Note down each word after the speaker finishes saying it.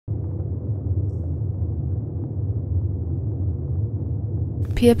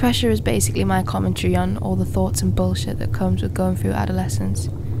Peer pressure is basically my commentary on all the thoughts and bullshit that comes with going through adolescence.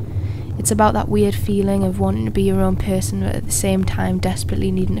 It's about that weird feeling of wanting to be your own person but at the same time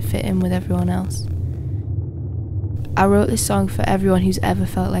desperately needing to fit in with everyone else. I wrote this song for everyone who's ever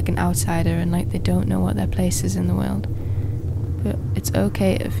felt like an outsider and like they don't know what their place is in the world. But it's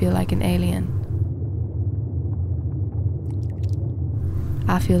okay to feel like an alien.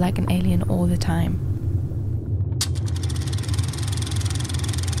 I feel like an alien all the time.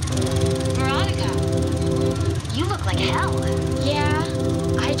 Veronica, you look like hell. Yeah,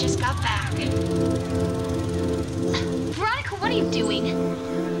 I just got back. Veronica, what are you doing?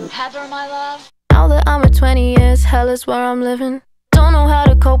 Heather, my love? Now that I'm at 20 years, hell is where I'm living. Don't know how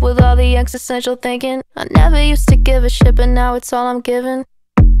to cope with all the existential thinking. I never used to give a shit, but now it's all I'm giving.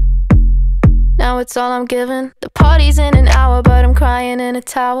 Now it's all I'm giving. The party's in an hour, but I'm crying in a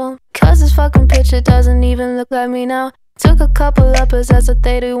towel. Cause this fucking picture doesn't even look like me now. Took a couple uppers, that's what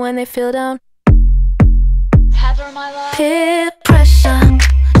they do when they feel down. Heather, my love? Peer pressure,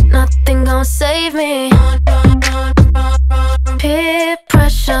 nothing gon' save me. Peer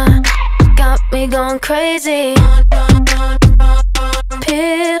pressure, got me going crazy.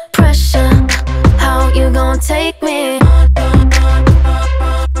 Peer pressure, how you gon' take me?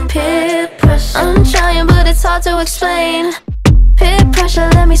 Peer pressure, I'm trying but it's hard to explain. Peer pressure,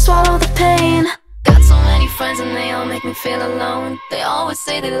 let me swallow the pain. Got so many friends and they all make me feel alone. They always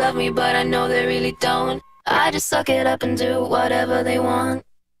say they love me but I know they really don't. I just suck it up and do whatever they want.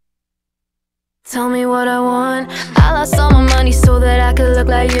 Tell me what I want. I lost all my money so that I could look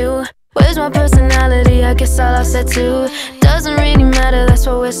like you. Where's my personality? I guess I lost that too. Doesn't really matter, that's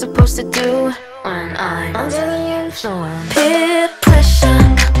what we're supposed to do when I'm under the influence. Peer pressure,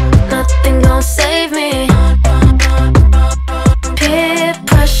 nothing gon' save me. Peer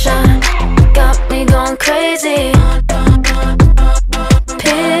pressure, got me going crazy.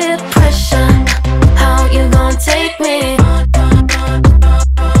 Peer pressure, how you gon' take me?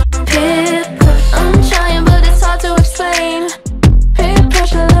 Peer pressure, I'm trying but it's hard to explain. Peer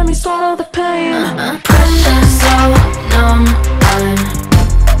pressure, let me swallow the pain. Pressure so numb, I'm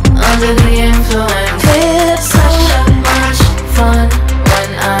under the influence. Peer pressure, much fun when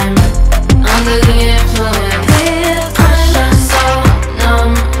I'm under the influence. Peer pressure so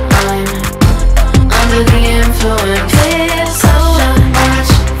numb, I'm under the influence. Peer pressure,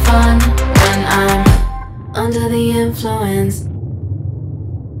 much fun when I'm under the influence.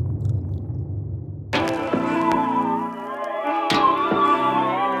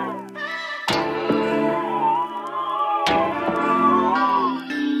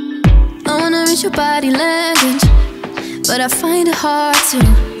 I wanna reach your body language, but I find it hard to.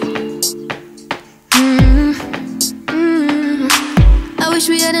 I wish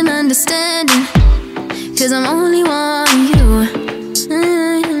we had an understanding, cause I'm only wanting you.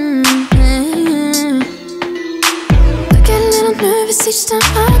 I get a little nervous each time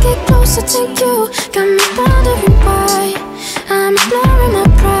I get closer to you. Got me wondering why I'm blurring my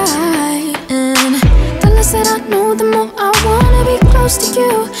pride. And the less that I know, the more I wanna be close to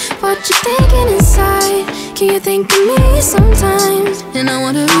you. What you thinking inside? Can you think of me sometimes? And I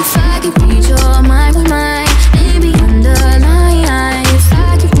wonder if I could read your mind with mine. Maybe underline. If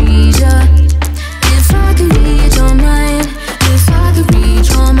I could read your, if I could read your mind. If I could read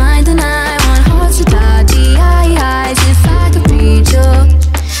your mind, then I want hearts without the eyes. If I could read your,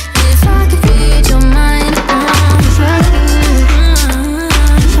 if I could read your mind. If I could,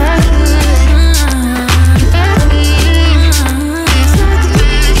 if I could, if I could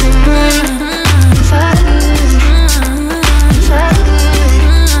read your mind. If I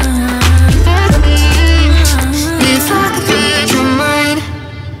could, if I could read your mind.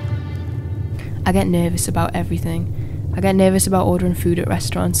 I get nervous about everything. I get nervous about ordering food at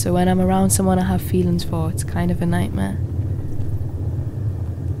restaurants, so when I'm around someone I have feelings for, it's kind of a nightmare.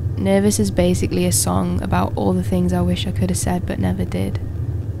 Nervous is basically a song about all the things I wish I could have said but never did.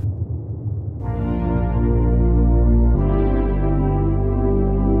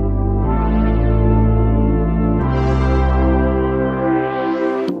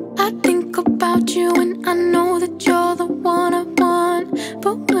 I think about you and I know that you're the one I want.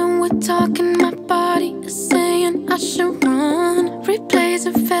 But when we're talking, my body is saying I should run. Replays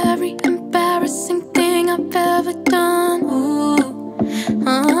a very embarrassing thing I've ever done. Ooh,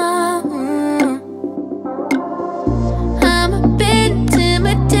 I'm a bit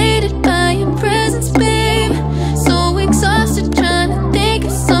intimidated by your presence, babe. So exhausted trying to think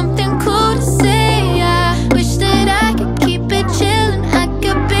of something cool to say. I wish that I could keep it chillin', I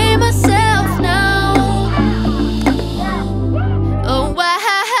could be myself now. Oh, why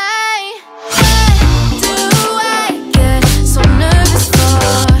do I get so nervous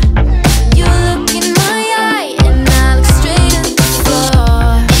for?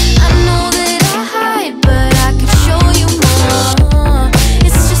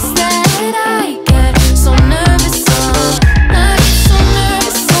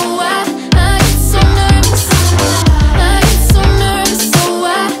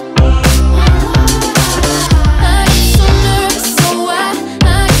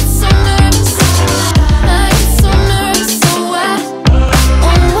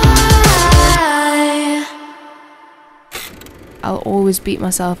 always beat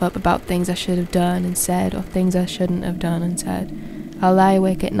myself up about things I should have done and said, or things I shouldn't have done and said. I'll lie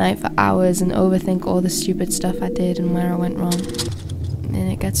awake at night for hours and overthink all the stupid stuff I did and where I went wrong.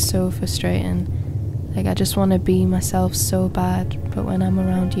 And it gets so frustrating. Like, I just want to be myself so bad, but when I'm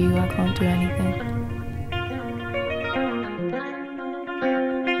around you, I can't do anything.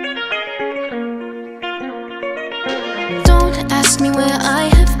 Don't ask me where I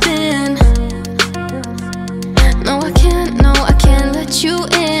have been. No, I can't let you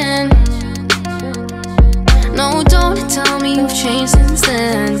in. No, don't tell me you've changed since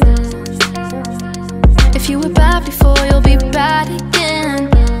then. If you were bad before, you'll be bad again.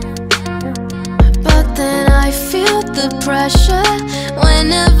 But then I feel the pressure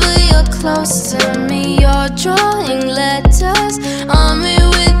whenever you're close to me. You're drawing letters on me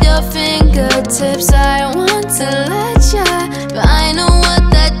with your fingertips. I want to let you, but I know what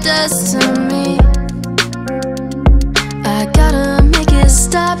that does to me. I gotta make it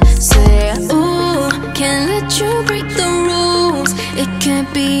stop. Say, ooh, can't let you break the rules. It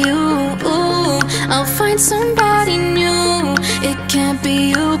can't be you, ooh, I'll find somebody new. It can't be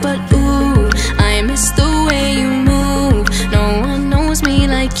you, but ooh, I miss the way you move. No one knows me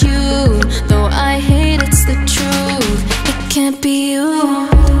like you, though I hate it's the truth. It can't be you.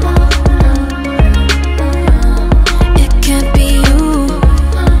 It can't be you.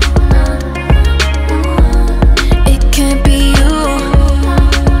 It can't be you.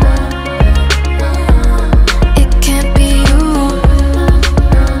 It can't be you.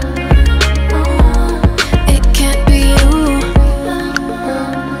 It can't be you.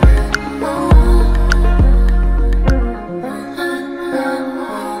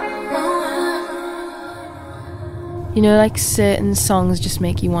 You know, like certain songs just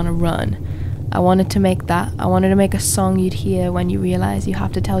make you want to run. I wanted to make that. I wanted to make a song you'd hear when you realize you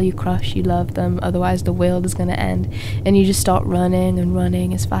have to tell your crush you love them, otherwise the world is going to end, and you just start running and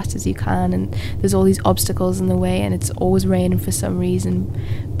running as fast as you can, and there's all these obstacles in the way, and it's always raining for some reason,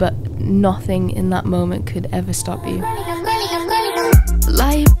 but nothing in that moment could ever stop you.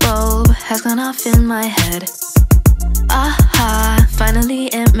 Light bulb has gone off in my head. Aha, finally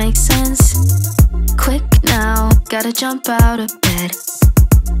it makes sense. Quick now, gotta jump out of bed.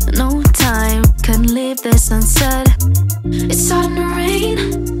 No time, couldn't leave this unsaid. It's starting to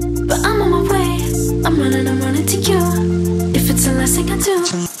rain, but I'm on my way. I'm running to you. If it's the last thing I do,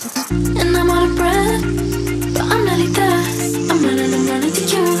 and I'm out of breath, but I'm nearly there. I'm running to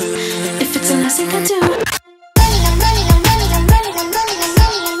you. If it's the last thing I do.